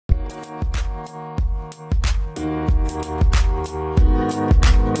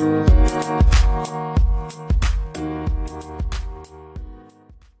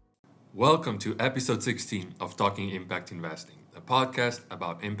Welcome to episode 16 of Talking Impact Investing, a podcast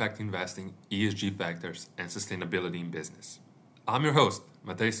about impact investing, ESG factors, and sustainability in business. I'm your host,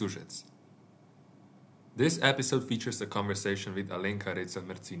 Matej Sušec. This episode features a conversation with Alenka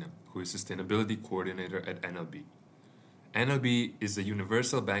Recelj-Mercina, who is Sustainability Coordinator at NLB. NLB is a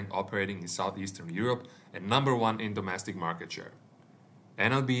universal bank operating in Southeastern Europe and number one in domestic market share.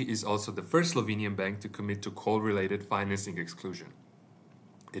 NLB is also the first Slovenian bank to commit to coal-related financing exclusion.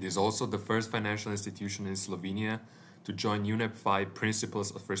 It is also the first financial institution in Slovenia to join UNEP 5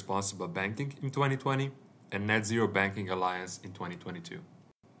 Principles of Responsible Banking in 2020 and Net Zero Banking Alliance in 2022.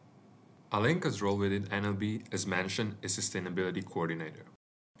 Alenka's role within NLB, as mentioned, is Sustainability Coordinator.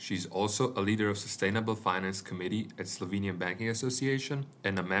 She is also a leader of Sustainable Finance Committee at Slovenian Banking Association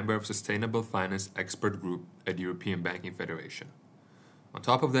and a member of Sustainable Finance Expert Group at European Banking Federation. On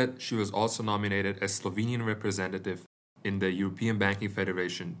top of that, she was also nominated as Slovenian representative in the European Banking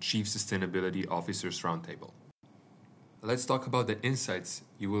Federation Chief Sustainability Officers Roundtable. Let's talk about the insights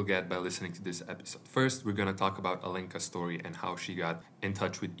you will get by listening to this episode. First, we're going to talk about Alenka's story and how she got in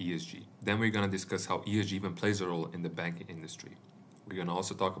touch with ESG. Then we're going to discuss how ESG even plays a role in the banking industry. We're going to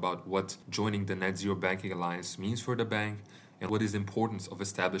also talk about what joining the Net Zero Banking Alliance means for the bank and what is the importance of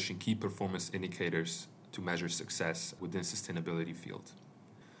establishing key performance indicators to measure success within sustainability field.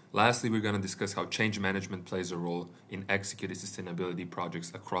 Lastly, we're going to discuss how change management plays a role in executing sustainability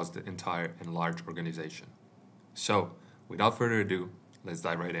projects across the entire and large organization. So, without further ado, let's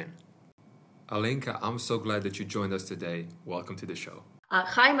dive right in. Alenka, I'm so glad that you joined us today. Welcome to the show.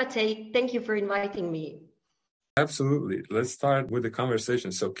 Hi, Matej. Thank you for inviting me. Absolutely. Let's start with the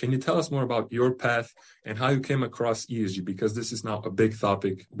conversation. So can you tell us more about your path and how you came across ESG? Because this is now a big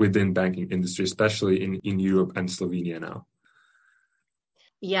topic within banking industry, especially in Europe and Slovenia now.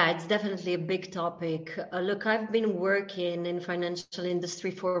 Yeah, it's definitely a big topic. Look, I've been working in financial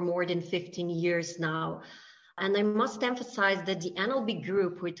industry for more than 15 years now. And I must emphasize that the NLB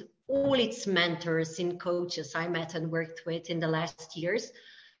group, with all its mentors and coaches I met and worked with in the last years,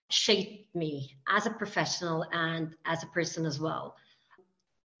 shaped me as a professional and as a person as well.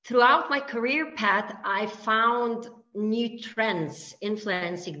 Throughout my career path, I found new trends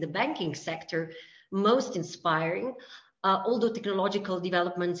influencing the banking sector most inspiring. Although technological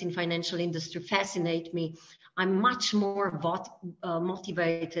developments in financial industry fascinate me, I'm much more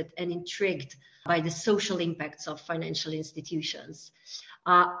motivated and intrigued by the social impacts of financial institutions.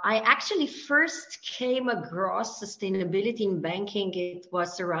 I actually first came across sustainability in banking. It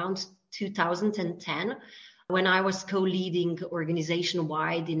was around 2010 when I was co-leading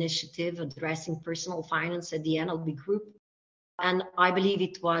organization-wide initiative addressing personal finance at the NLB Group. And I believe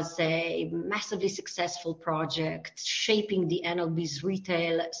it was a massively successful project, shaping the NLB's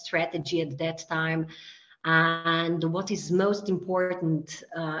retail strategy at that time. And what is most important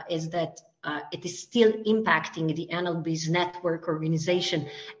is that it is still impacting the NLB's network organization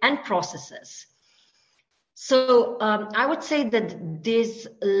and processes. So I would say that these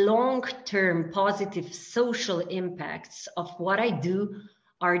long-term positive social impacts of what I do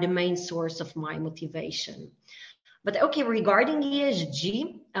are the main source of my motivation. But okay, regarding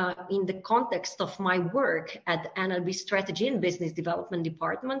ESG, in the context of my work at NLB Strategy and Business Development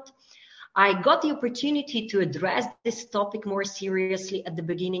Department, I got the opportunity to address this topic more seriously at the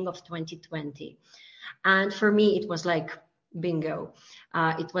beginning of 2020. And for me, it was like bingo.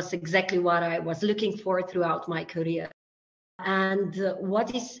 It was exactly what I was looking for throughout my career. And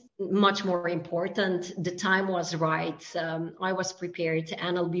what is much more important, the time was right. I was prepared,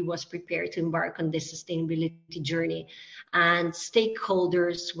 NLB was prepared to embark on this sustainability journey. And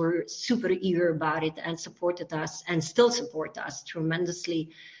stakeholders were super eager about it and supported us and still support us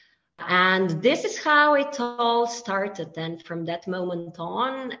tremendously. And this is how it all started. And from that moment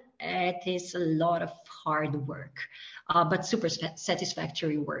on, it is a lot of hard work, but super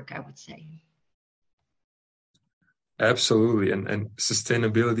satisfactory work, I would say. Absolutely. And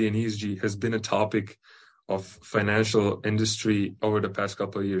sustainability and ESG has been a topic of financial industry over the past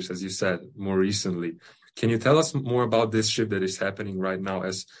couple of years, as you said, more recently. Can you tell us more about this shift that is happening right now,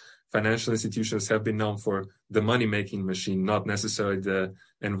 as financial institutions have been known for the money-making machine, not necessarily the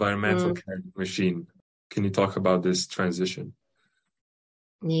environmental machine? Can you talk about this transition?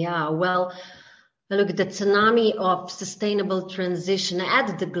 Yeah, well, look, the tsunami of sustainable transition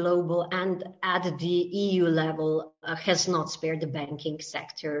at the global and at the EU level has not spared the banking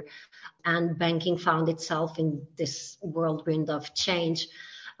sector, and banking found itself in this whirlwind of change.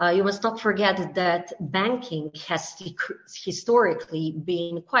 You must not forget that banking has historically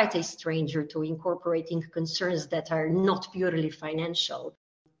been quite a stranger to incorporating concerns that are not purely financial.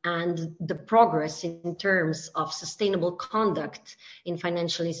 And the progress in terms of sustainable conduct in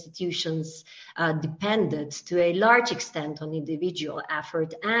financial institutions depended to a large extent on individual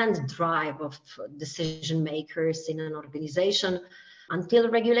effort and drive of decision makers in an organization,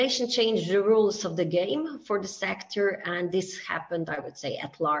 until regulation changed the rules of the game for the sector. And this happened, I would say,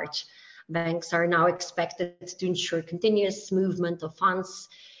 at large. Banks are now expected to ensure continuous movement of funds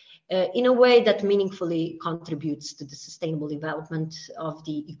in a way that meaningfully contributes to the sustainable development of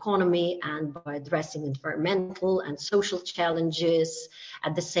the economy, and by addressing environmental and social challenges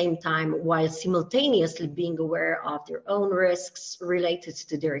at the same time, while simultaneously being aware of their own risks related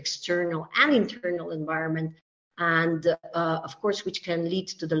to their external and internal environment, and of course, which can lead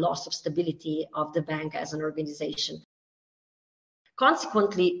to the loss of stability of the bank as an organization.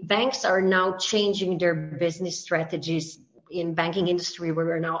 Consequently, banks are now changing their business strategies. In banking industry,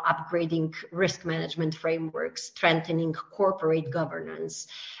 we're now upgrading risk management frameworks, strengthening corporate governance,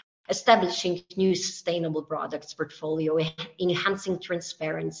 establishing new sustainable products portfolio, enhancing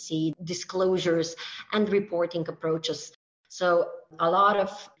transparency, disclosures, and reporting approaches. So a lot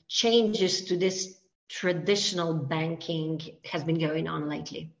of changes to this traditional banking has been going on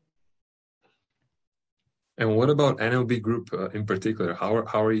lately. And what about NLB Group in particular?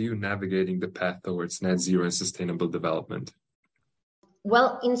 How are you navigating the path towards net zero and sustainable development?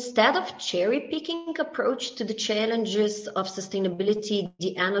 Well, instead of cherry-picking approach to the challenges of sustainability,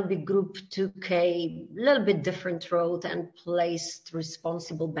 the NLB Group took a little bit different road and placed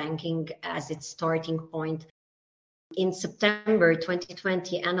responsible banking as its starting point. In September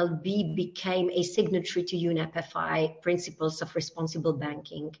 2020, NLB became a signatory to UNEP-FI Principles of Responsible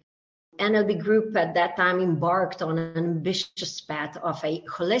Banking. NLB Group at that time embarked on an ambitious path of a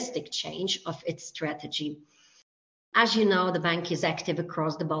holistic change of its strategy. As you know, the bank is active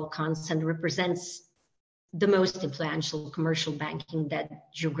across the Balkans and represents the most influential commercial bank in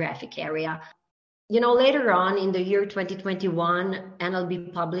that geographic area. Later on in the year 2021,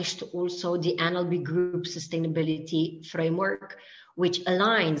 NLB published also the NLB Group Sustainability Framework, which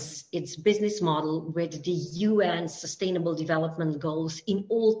aligns its business model with the UN Sustainable Development Goals in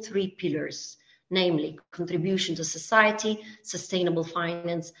all three pillars, namely contribution to society, sustainable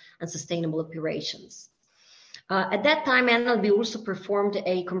finance, and sustainable operations. At that time, NLB also performed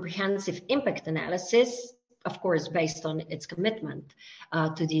a comprehensive impact analysis, of course, based on its commitment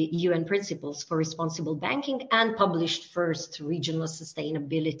to the UN principles for responsible banking, and published first regional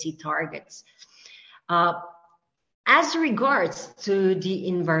sustainability targets. As regards to the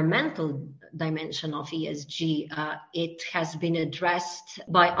environmental dimension of ESG, it has been addressed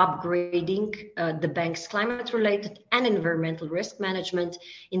by upgrading the bank's climate-related and environmental risk management,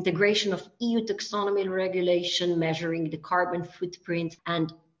 integration of EU taxonomy regulation, measuring the carbon footprint,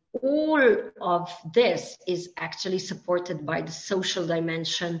 and all of this is actually supported by the social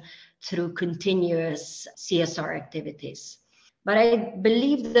dimension through continuous CSR activities. But I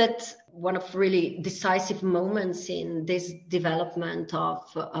believe that one of really decisive moments in this development of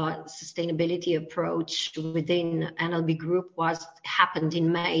sustainability approach within NLB Group happened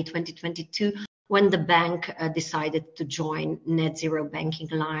in May 2022, when the bank decided to join Net Zero Banking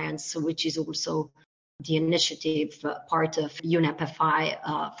Alliance, which is also the initiative part of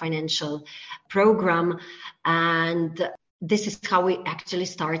UNEP-FI financial program. And this is how we actually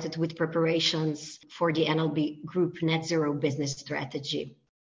started with preparations for the NLB Group Net Zero business strategy.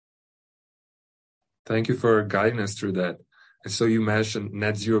 Thank you for guiding us through that. And so you mentioned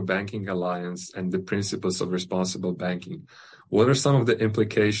Net Zero Banking Alliance and the principles of responsible banking. What are some of the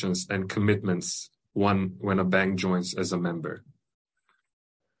implications and commitments when a bank joins as a member?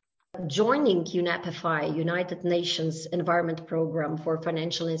 Joining UNEP-FI, United Nations Environment Programme for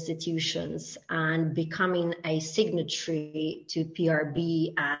Financial Institutions, and becoming a signatory to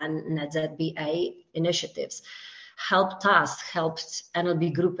PRB and NZBA initiatives helped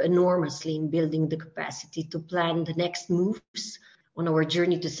NLB Group enormously in building the capacity to plan the next moves on our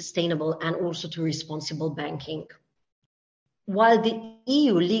journey to sustainable and also to responsible banking. While the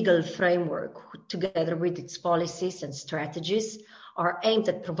EU legal framework, together with its policies and strategies, are aimed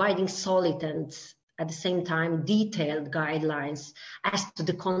at providing solid and at the same time detailed guidelines as to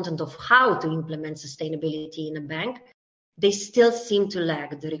the content of how to implement sustainability in a bank, they still seem to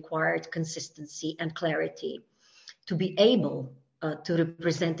lack the required consistency and clarity to be able to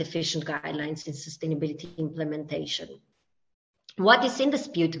represent efficient guidelines in sustainability implementation. What is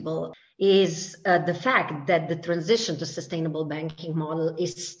indisputable is the fact that the transition to sustainable banking model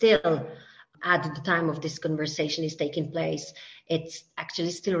is still at the time of this conversation is taking place, it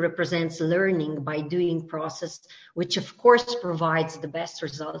actually still represents learning by doing process, which of course provides the best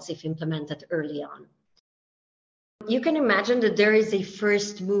results if implemented early on. You can imagine that there is a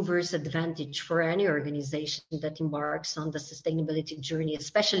first mover's advantage for any organization that embarks on the sustainability journey,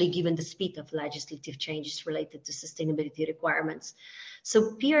 especially given the speed of legislative changes related to sustainability requirements.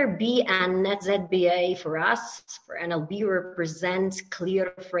 So PRB and NetZBA for us, for NLB, represent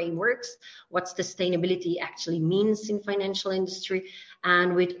clear frameworks, what sustainability actually means in financial industry,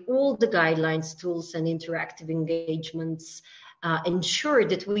 and with all the guidelines, tools, and interactive engagements, ensure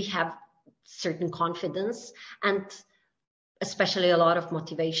that we have certain confidence and especially a lot of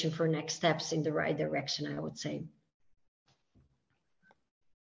motivation for next steps in the right direction, I would say.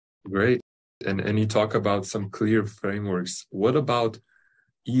 Great. And you talk about some clear frameworks. What about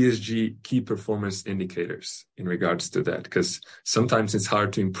ESG key performance indicators in regards to that? Because sometimes it's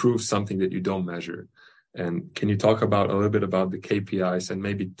hard to improve something that you don't measure. And can you talk about a little bit about the KPIs and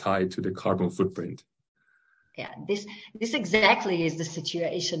maybe tie to the carbon footprint? Yeah, this exactly is the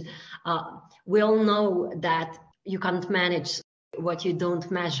situation. We all know that you can't manage what you don't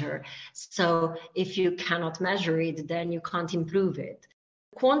measure. So if you cannot measure it, then you can't improve it.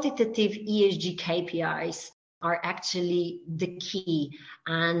 Quantitative ESG KPIs are actually the key.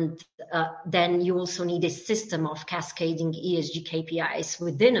 And then you also need a system of cascading ESG KPIs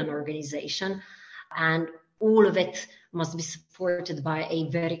within an organization. And all of it must be supported by a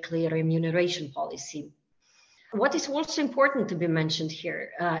very clear remuneration policy. What is also important to be mentioned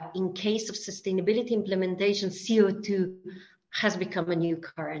here, in case of sustainability implementation, CO2 has become a new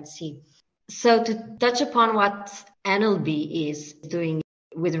currency. So to touch upon what NLB is doing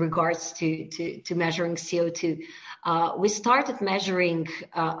with regards to measuring CO2, we started measuring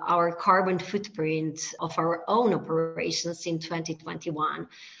our carbon footprint of our own operations in 2021.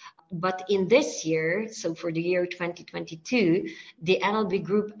 But in this year, so for the year 2022, the NLB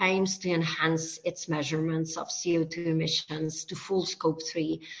Group aims to enhance its measurements of CO2 emissions to full Scope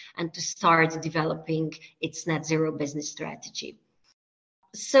 3 and to start developing its net zero business strategy.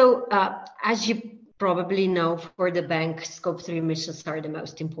 So as you probably know, for the bank, Scope 3 emissions are the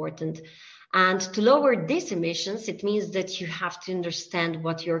most important. And to lower these emissions, it means that you have to understand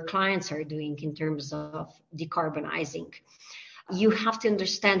what your clients are doing in terms of decarbonizing. You have to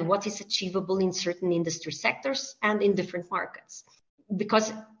understand what is achievable in certain industry sectors and in different markets.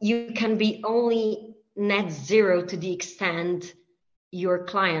 Because you can be only net zero to the extent your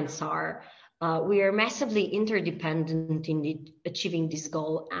clients are. We are massively interdependent in achieving this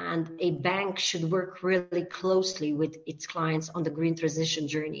goal, and a bank should work really closely with its clients on the green transition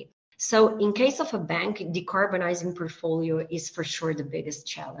journey. So in case of a bank, decarbonizing portfolio is for sure the biggest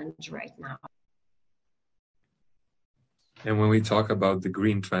challenge right now. And when we talk about the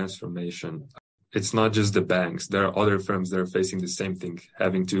green transformation, it's not just the banks. There are other firms that are facing the same thing,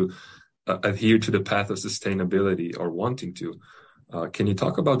 having to adhere to the path of sustainability or wanting to. Can you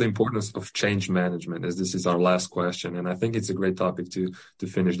talk about the importance of change management, as this is our last question? And I think it's a great topic to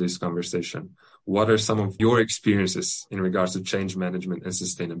finish this conversation. What are some of your experiences in regards to change management and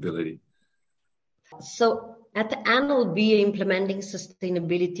sustainability? So at the NLB, implementing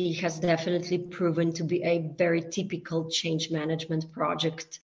sustainability has definitely proven to be a very typical change management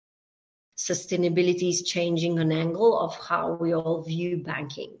project. Sustainability is changing an angle of how we all view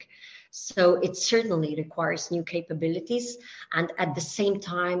banking. So it certainly requires new capabilities, and at the same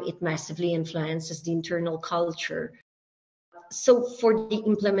time, it massively influences the internal culture. So for the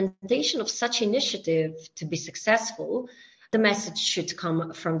implementation of such initiative to be successful, the message should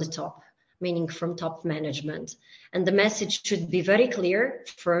come from the top, meaning from top management. And the message should be very clear,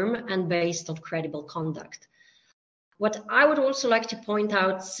 firm, and based on credible conduct. What I would also like to point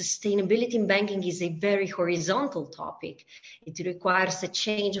out, sustainability in banking is a very horizontal topic. It requires a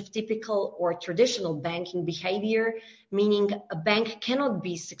change of typical or traditional banking behavior, meaning a bank cannot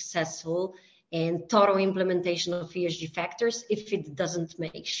be successful in thorough implementation of ESG factors if it doesn't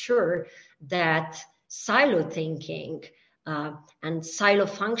make sure that silo thinking and silo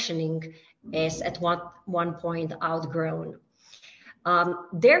functioning is at one point outgrown.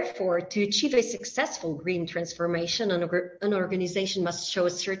 Therefore, to achieve a successful green transformation, an organization must show a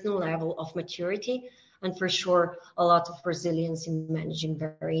certain level of maturity and for sure a lot of resilience in managing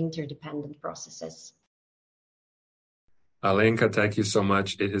very interdependent processes. Alenka, thank you so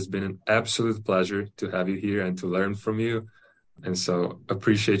much. It has been an absolute pleasure to have you here and to learn from you. And so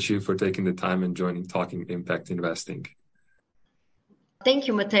appreciate you for taking the time and joining Talking Impact Investing. Thank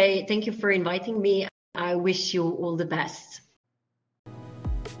you, Matej. Thank you for inviting me. I wish you all the best.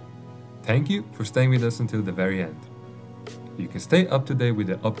 Thank you for staying with us until the very end. You can stay up to date with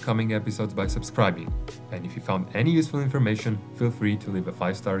the upcoming episodes by subscribing. And if you found any useful information, feel free to leave a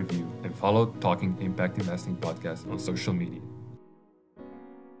 5-star review and follow Talking Impact Investing podcast on social media.